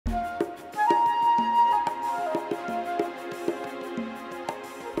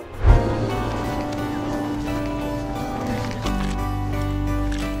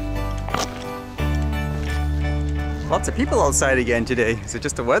Lots of people outside again today. Is it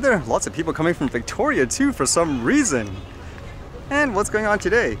just the weather? Lots of people coming from Victoria too for some reason. And what's going on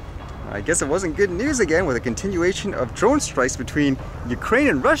today? I guess it wasn't good news again with a continuation of drone strikes between Ukraine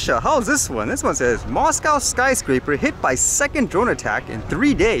and Russia. How's this one? This one says, Moscow skyscraper hit by second drone attack in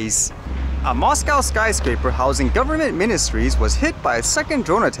 3 days. A Moscow skyscraper housing government ministries was hit by a second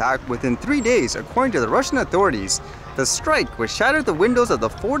drone attack within 3 days, according to the Russian authorities. The strike, which shattered the windows of the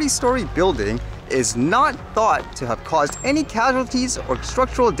 40-story building, is not thought to have caused any casualties or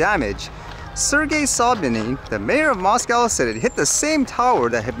structural damage. Sergei Sobyanin, the mayor of Moscow, said it hit the same tower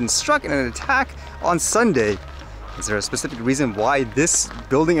that had been struck in an attack on Sunday. Is there a specific reason why this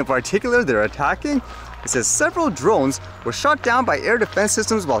building in particular they're attacking? It says several drones were shot down by air defense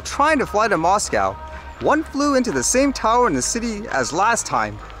systems while trying to fly to Moscow. One flew into the same tower in the city as last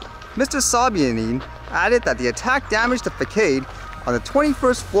time. Mr. Sobyanin added that the attack damaged the facade on the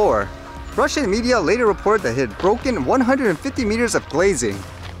 21st floor. Russian media later reported that it had broken 150 meters of glazing.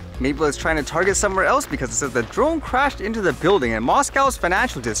 Maybe it was trying to target somewhere else because it says the drone crashed into the building in Moscow's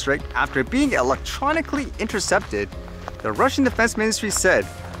financial district after being electronically intercepted. The Russian Defense Ministry said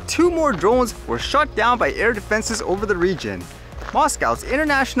 2 more drones were shot down by air defenses over the region. Moscow's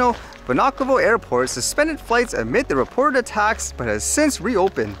International Vnukovo Airport suspended flights amid the reported attacks but has since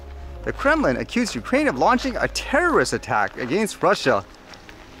reopened. The Kremlin accused Ukraine of launching a terrorist attack against Russia.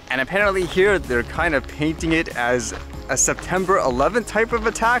 And apparently here they're kind of painting it as a September 11th type of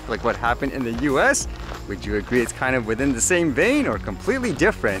attack, like what happened in the US. Would you agree it's kind of within the same vein or completely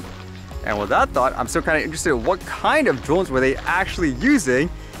different? And with that thought, I'm still kind of interested in what kind of drones were they actually using.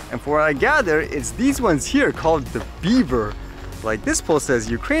 And for what I gather, it's these ones here called the Beaver. Like this post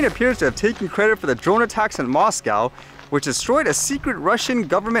says, Ukraine appears to have taken credit for the drone attacks in Moscow, which destroyed a secret Russian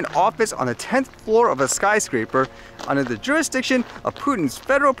government office on the 10th floor of a skyscraper under the jurisdiction of Putin's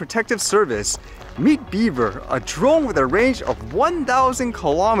Federal Protective Service. Meet Beaver, a drone with a range of 1,000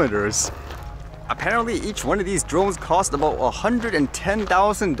 kilometers. Apparently each one of these drones cost about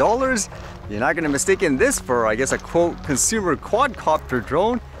 $110,000. You're not going to mistake this for, I guess, a quote consumer quadcopter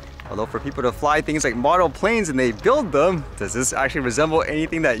drone. Although for people to fly things like model planes and they build them, does this actually resemble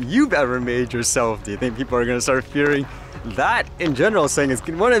anything that you've ever made yourself? Do you think people are going to start fearing that in general, saying it's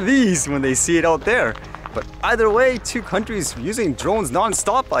one of these when they see it out there? But either way, 2 countries using drones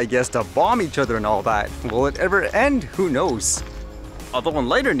non-stop, I guess, to bomb each other and all that. Will it ever end? Who knows? Although in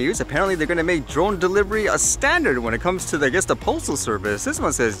lighter news, apparently they're going to make drone delivery a standard when it comes to, I guess, the postal service. This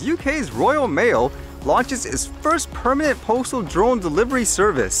one says, UK's Royal Mail launches its first permanent postal drone delivery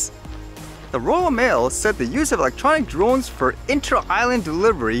service. The Royal Mail said the use of electronic drones for intra-island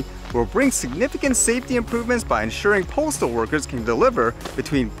delivery will bring significant safety improvements by ensuring postal workers can deliver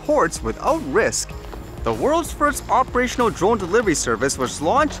between ports without risk. The world's first operational drone delivery service was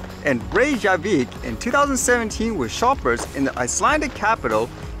launched in Reykjavik in 2017 with shoppers in the Icelandic capital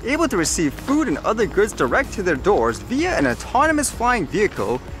able to receive food and other goods direct to their doors via an autonomous flying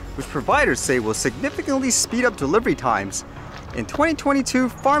vehicle, which providers say will significantly speed up delivery times. In 2022,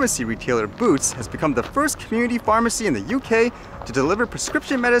 pharmacy retailer Boots has become the first community pharmacy in the UK to deliver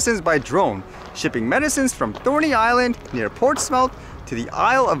prescription medicines by drone, shipping medicines from Thorney Island near Portsmouth to the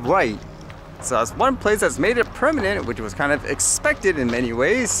Isle of Wight. So that's one place that's made it permanent, which was kind of expected in many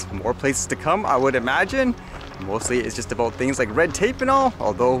ways. More places to come, I would imagine. Mostly it's just about things like red tape and all,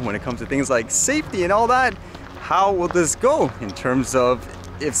 although when it comes to things like safety and all that, how will this go in terms of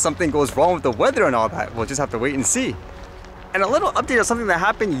if something goes wrong with the weather and all that? We'll just have to wait and see. And a little update on something that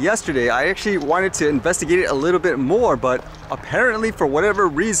happened yesterday. I actually wanted to investigate it a little bit more, but apparently for whatever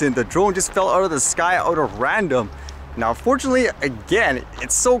reason, the drone just fell out of the sky out of random. Now, fortunately, again,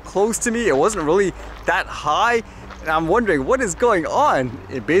 it's so close to me, it wasn't really that high, and I'm wondering what is going on.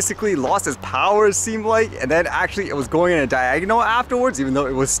 It basically lost its power, it seemed like, and then actually it was going in a diagonal afterwards, even though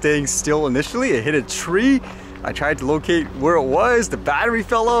it was staying still initially. It hit a tree. I tried to locate where it was. The battery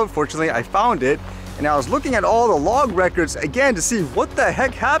fell out. Fortunately, I found it. And I was looking at all the log records again to see what the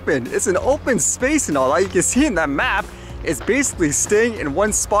heck happened. It's an open space and all that. You can see in that map, it's basically staying in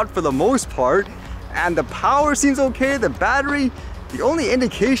one spot for the most part. And the power seems okay, the battery. The only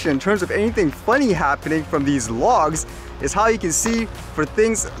indication in terms of anything funny happening from these logs is how you can see for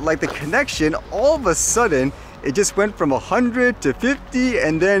things like the connection, all of a sudden, it just went from 100 to 50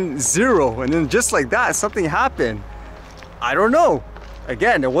 and then 0. And then just like that, something happened. I don't know.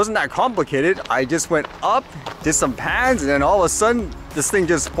 Again, it wasn't that complicated. I just went up, did some pans, and then all of a sudden, this thing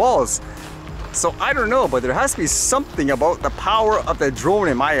just falls. So I don't know, but there has to be something about the power of the drone,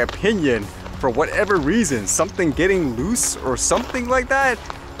 in my opinion, for whatever reason. Something getting loose or something like that.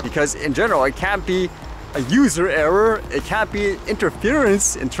 Because in general, it can't be a user error. It can't be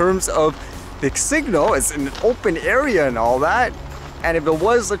interference in terms of the signal is in an open area and all that. And if it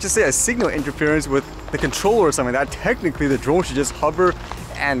was, let's just say, a signal interference with the controller or something like that, technically the drone should just hover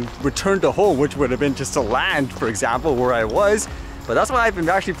and return to home, which would have been just to land, for example, where I was. But that's why I've been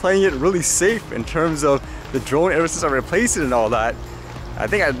actually playing it really safe in terms of the drone ever since I replaced it and all that. I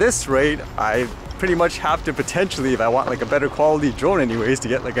think at this rate, I pretty much have to potentially, if I want like a better quality drone anyways, to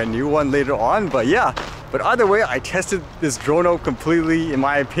get like a new one later on. But yeah, but either way, I tested this drone out completely, in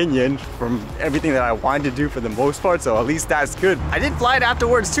my opinion, from everything that I wanted to do for the most part, so at least that's good. I did fly it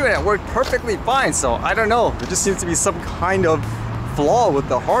afterwards too, and it worked perfectly fine, so I don't know. There just seems to be some kind of flaw with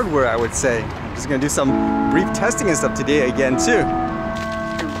the hardware, I would say. I'm just gonna do some brief testing and stuff today again too.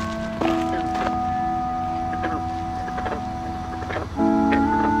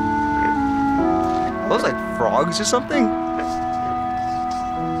 Those like frogs or something?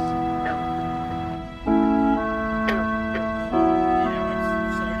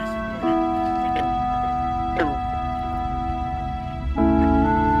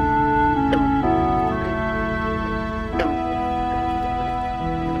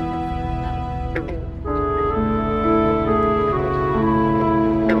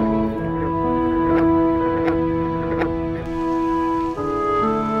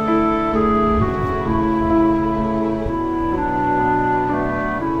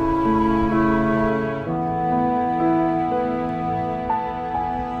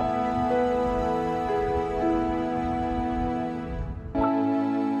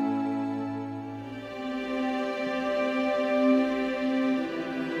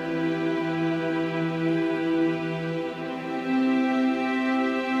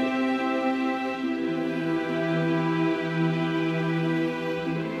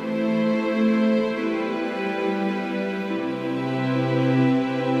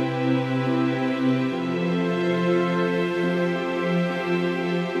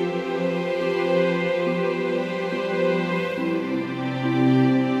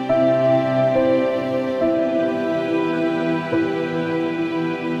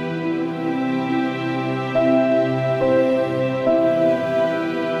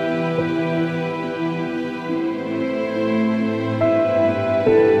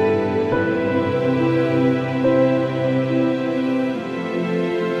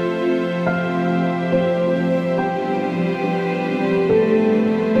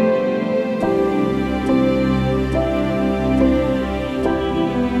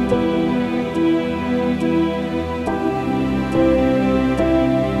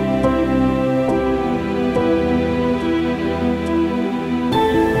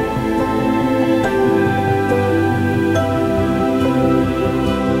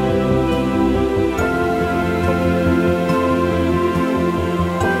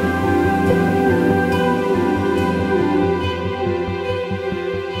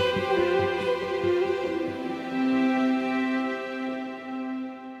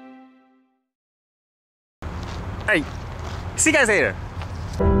 Alright, see you guys later.